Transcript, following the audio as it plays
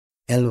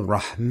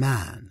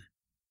Ar-Rahman,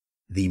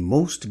 the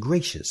most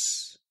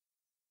gracious.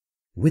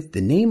 With the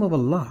name of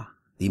Allah,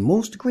 the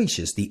most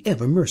gracious, the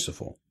ever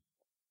merciful.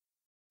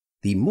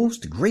 The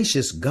most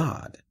gracious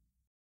God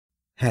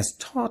has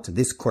taught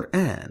this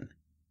Quran.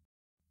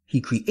 He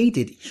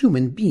created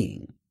human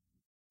being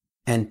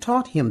and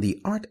taught him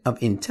the art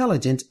of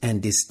intelligent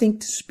and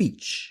distinct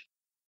speech.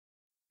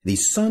 The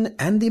sun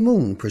and the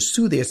moon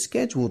pursue their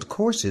scheduled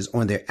courses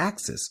on their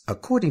axis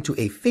according to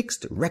a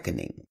fixed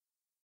reckoning.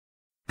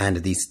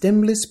 And the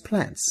stemless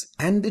plants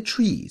and the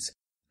trees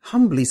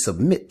humbly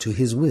submit to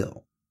his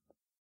will.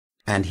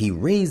 And he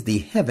raised the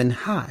heaven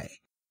high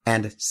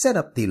and set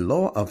up the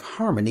law of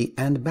harmony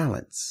and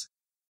balance.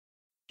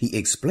 He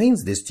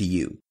explains this to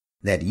you,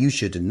 that you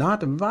should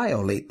not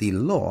violate the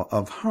law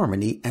of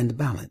harmony and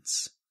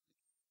balance.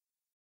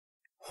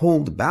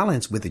 Hold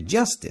balance with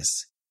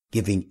justice,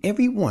 giving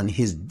everyone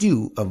his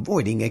due,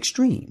 avoiding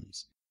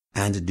extremes,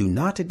 and do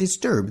not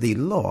disturb the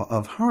law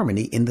of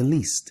harmony in the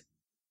least.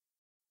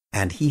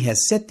 And he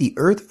has set the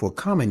earth for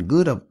common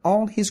good of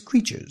all his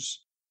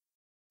creatures.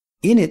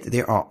 In it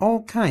there are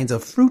all kinds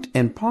of fruit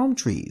and palm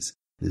trees,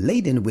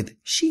 laden with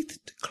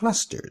sheathed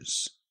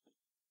clusters,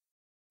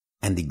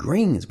 and the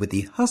grains with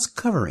the husk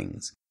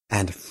coverings,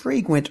 and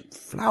fragrant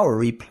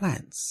flowery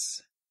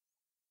plants.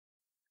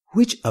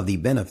 Which of the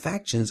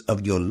benefactions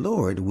of your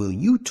Lord will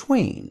you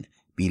twain,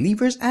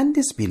 believers and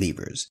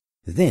disbelievers,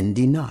 then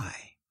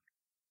deny?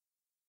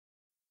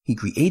 He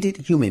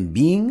created human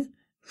being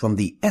from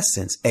the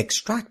essence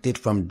extracted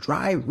from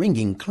dry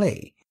wringing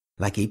clay,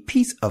 like a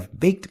piece of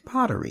baked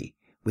pottery,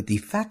 with the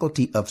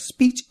faculty of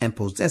speech and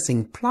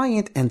possessing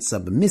pliant and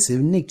submissive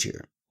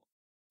nature.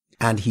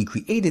 And he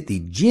created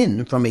the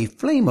jinn from a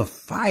flame of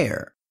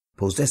fire,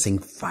 possessing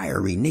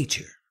fiery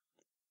nature.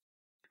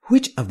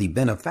 Which of the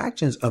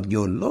benefactions of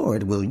your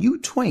Lord will you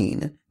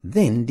twain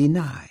then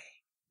deny?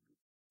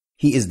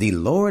 He is the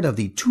Lord of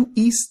the two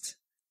east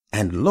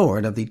and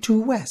Lord of the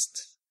two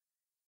west.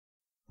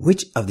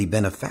 Which of the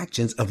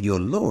benefactions of your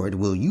Lord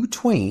will you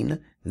twain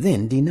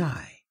then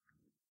deny?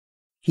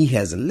 He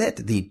has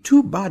let the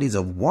two bodies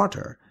of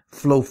water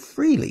flow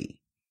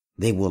freely.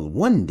 They will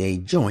one day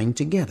join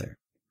together.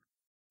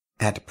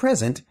 At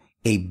present,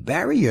 a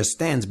barrier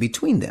stands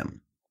between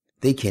them.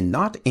 They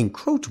cannot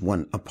encroach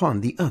one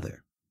upon the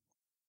other.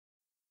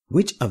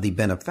 Which of the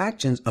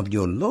benefactions of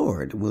your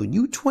Lord will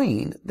you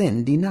twain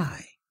then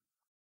deny?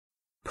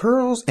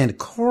 Pearls and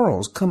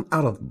corals come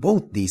out of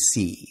both these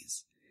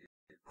seas.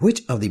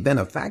 Which of the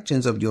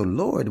benefactions of your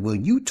Lord will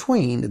you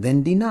twain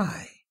then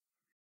deny?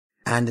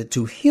 And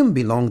to him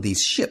belong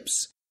these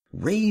ships,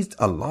 raised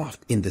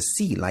aloft in the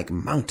sea like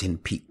mountain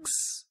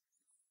peaks.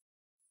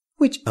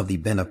 Which of the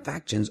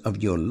benefactions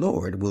of your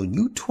Lord will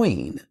you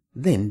twain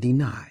then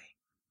deny?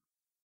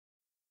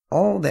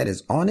 All that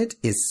is on it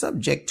is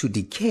subject to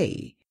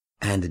decay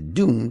and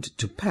doomed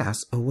to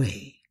pass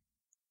away.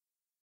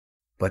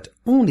 But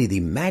only the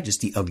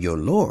majesty of your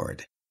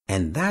Lord,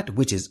 and that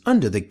which is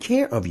under the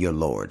care of your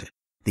Lord,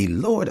 the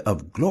Lord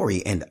of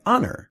glory and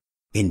honor,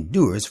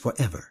 endures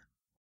forever.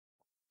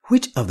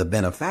 Which of the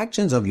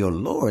benefactions of your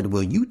Lord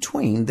will you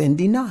twain then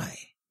deny?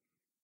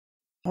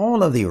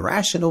 All of the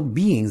rational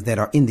beings that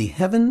are in the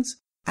heavens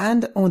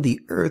and on the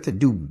earth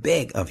do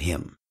beg of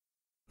him.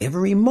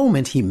 Every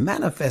moment he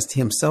manifests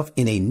himself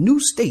in a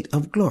new state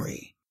of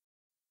glory.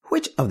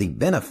 Which of the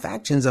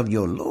benefactions of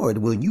your Lord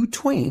will you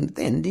twain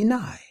then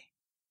deny?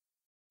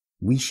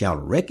 We shall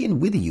reckon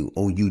with you,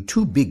 O you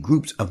two big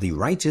groups of the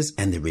righteous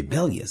and the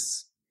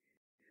rebellious.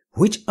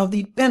 Which of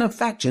the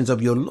benefactions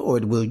of your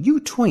Lord will you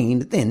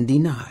twain then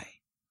deny?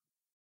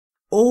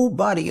 O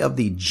body of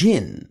the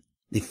jinn,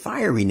 the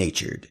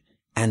fiery-natured,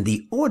 and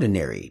the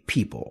ordinary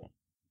people,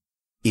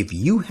 if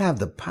you have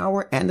the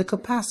power and the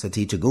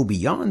capacity to go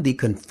beyond the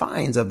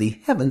confines of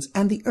the heavens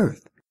and the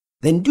earth,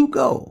 then do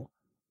go.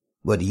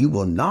 But you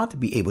will not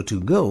be able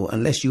to go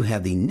unless you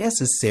have the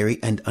necessary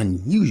and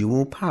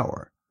unusual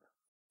power.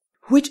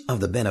 Which of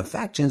the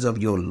benefactions of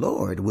your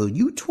Lord will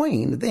you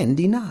twain then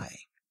deny?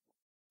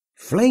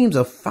 Flames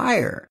of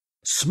fire,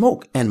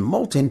 smoke, and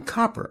molten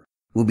copper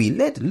will be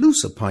let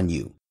loose upon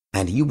you,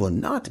 and you will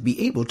not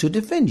be able to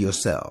defend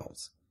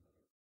yourselves.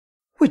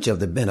 Which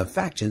of the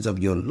benefactions of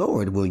your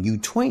Lord will you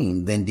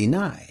twain then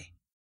deny?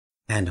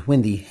 And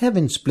when the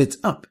heaven splits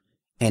up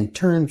and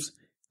turns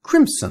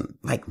crimson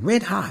like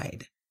red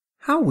hide,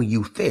 how will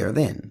you fare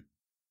then?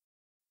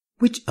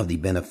 Which of the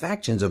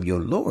benefactions of your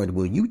Lord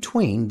will you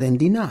twain then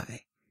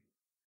deny?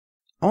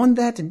 On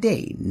that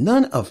day,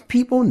 none of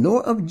people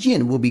nor of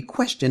jinn will be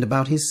questioned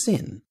about his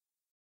sin.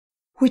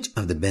 Which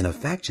of the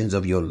benefactions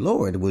of your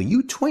Lord will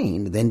you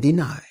twain then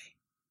deny?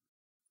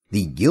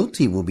 The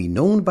guilty will be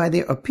known by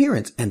their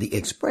appearance and the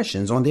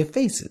expressions on their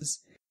faces.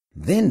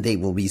 Then they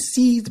will be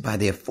seized by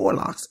their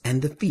forelocks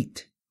and the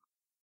feet.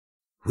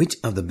 Which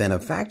of the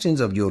benefactions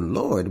of your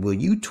Lord will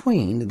you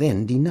twain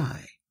then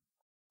deny?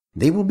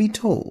 They will be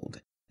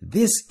told,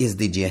 this is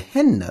the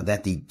Gehenna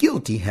that the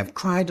guilty have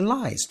cried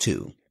lies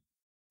to.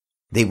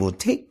 They will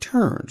take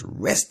turns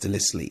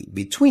restlessly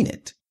between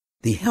it,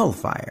 the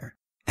hellfire,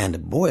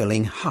 and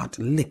boiling hot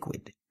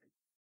liquid.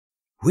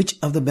 Which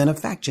of the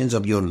benefactions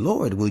of your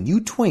Lord will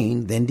you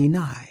twain then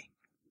deny?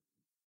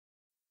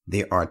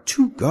 There are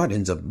two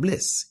gardens of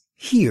bliss,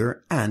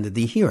 here and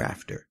the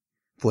hereafter,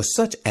 for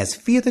such as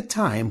fear the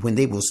time when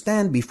they will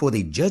stand before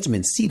the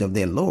judgment seat of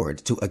their Lord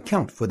to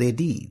account for their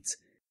deeds.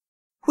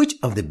 Which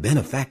of the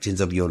benefactions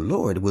of your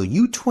Lord will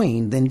you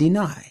twain then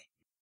deny?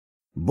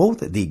 Both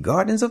the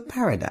gardens of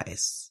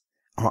paradise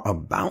are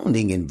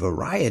abounding in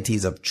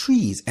varieties of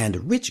trees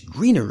and rich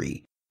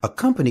greenery,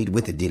 accompanied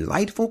with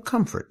delightful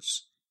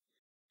comforts.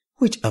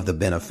 Which of the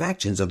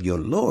benefactions of your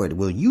Lord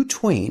will you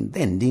twain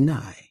then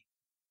deny?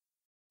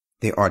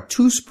 There are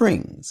two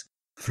springs,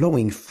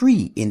 flowing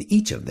free in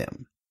each of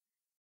them.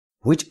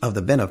 Which of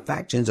the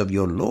benefactions of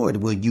your Lord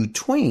will you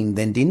twain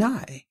then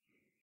deny?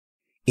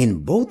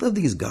 In both of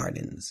these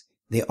gardens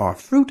there are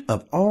fruit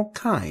of all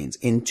kinds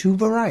in two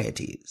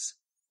varieties.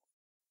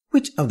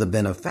 Which of the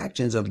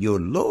benefactions of your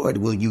Lord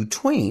will you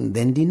twain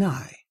then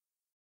deny?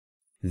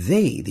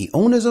 They, the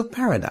owners of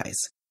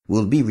paradise,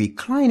 will be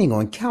reclining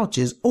on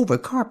couches over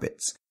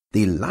carpets,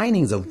 the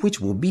linings of which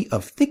will be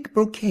of thick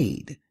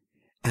brocade,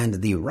 and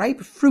the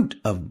ripe fruit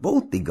of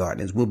both the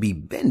gardens will be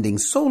bending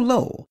so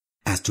low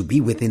as to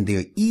be within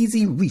their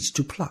easy reach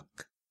to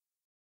pluck.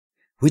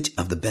 Which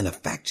of the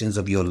benefactions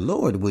of your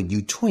Lord will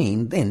you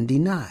twain then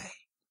deny?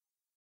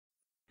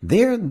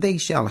 There they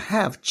shall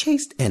have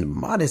chaste and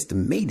modest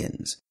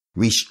maidens,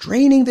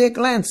 restraining their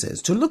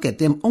glances to look at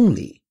them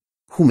only,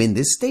 whom in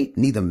this state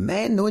neither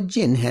man nor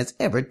jinn has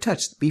ever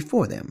touched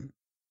before them.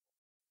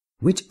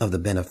 Which of the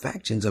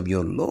benefactions of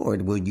your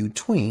Lord will you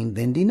twain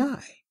then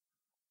deny?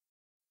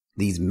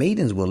 These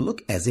maidens will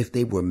look as if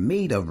they were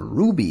made of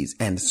rubies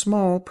and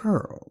small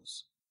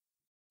pearls.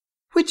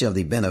 Which of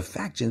the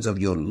benefactions of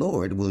your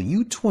Lord will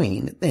you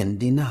twain then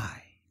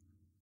deny?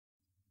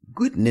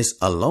 Goodness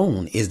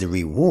alone is the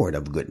reward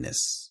of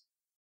goodness.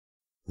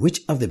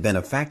 Which of the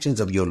benefactions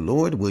of your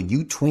Lord will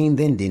you twain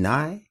then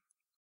deny?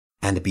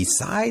 And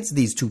besides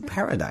these two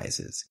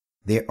paradises,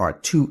 there are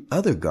two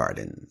other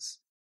gardens.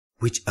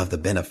 Which of the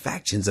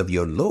benefactions of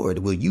your Lord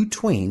will you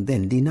twain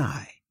then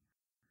deny?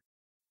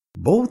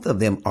 Both of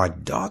them are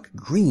dark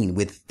green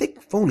with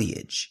thick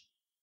foliage.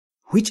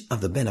 Which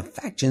of the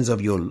benefactions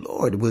of your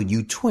Lord will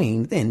you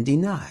twain then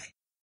deny?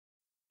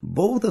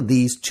 Both of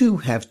these two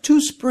have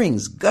two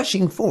springs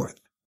gushing forth.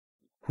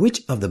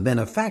 Which of the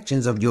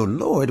benefactions of your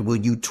Lord will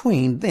you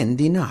twain then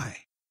deny?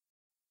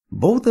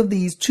 Both of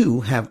these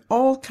two have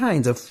all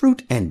kinds of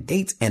fruit and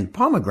dates and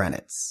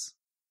pomegranates.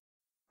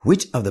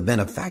 Which of the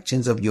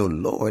benefactions of your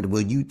Lord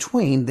will you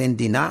twain then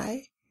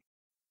deny?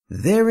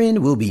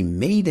 Therein will be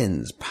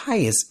maidens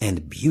pious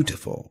and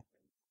beautiful.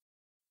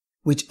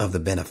 Which of the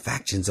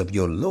benefactions of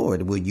your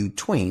Lord will you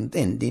twain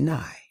then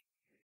deny?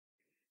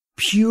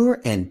 Pure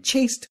and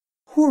chaste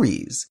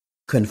houris,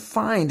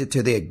 confined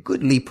to their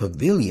goodly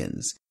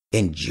pavilions,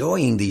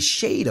 enjoying the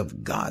shade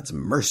of God's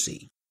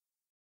mercy.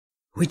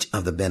 Which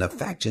of the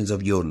benefactions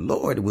of your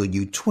Lord will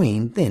you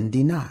twain then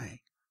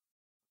deny?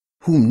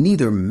 Whom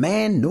neither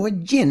man nor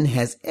jinn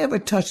has ever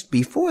touched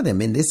before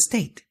them in this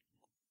state.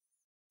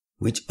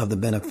 Which of the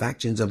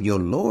benefactions of your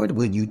Lord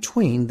will you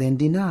twain then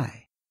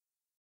deny?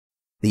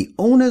 The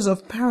owners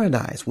of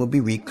paradise will be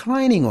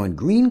reclining on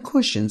green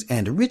cushions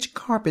and rich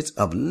carpets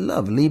of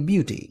lovely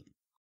beauty.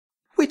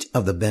 Which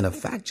of the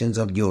benefactions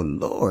of your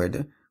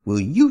Lord will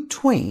you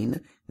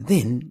twain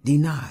then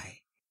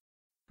deny?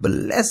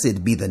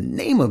 Blessed be the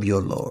name of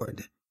your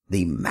Lord,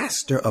 the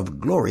Master of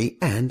glory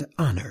and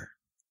honor.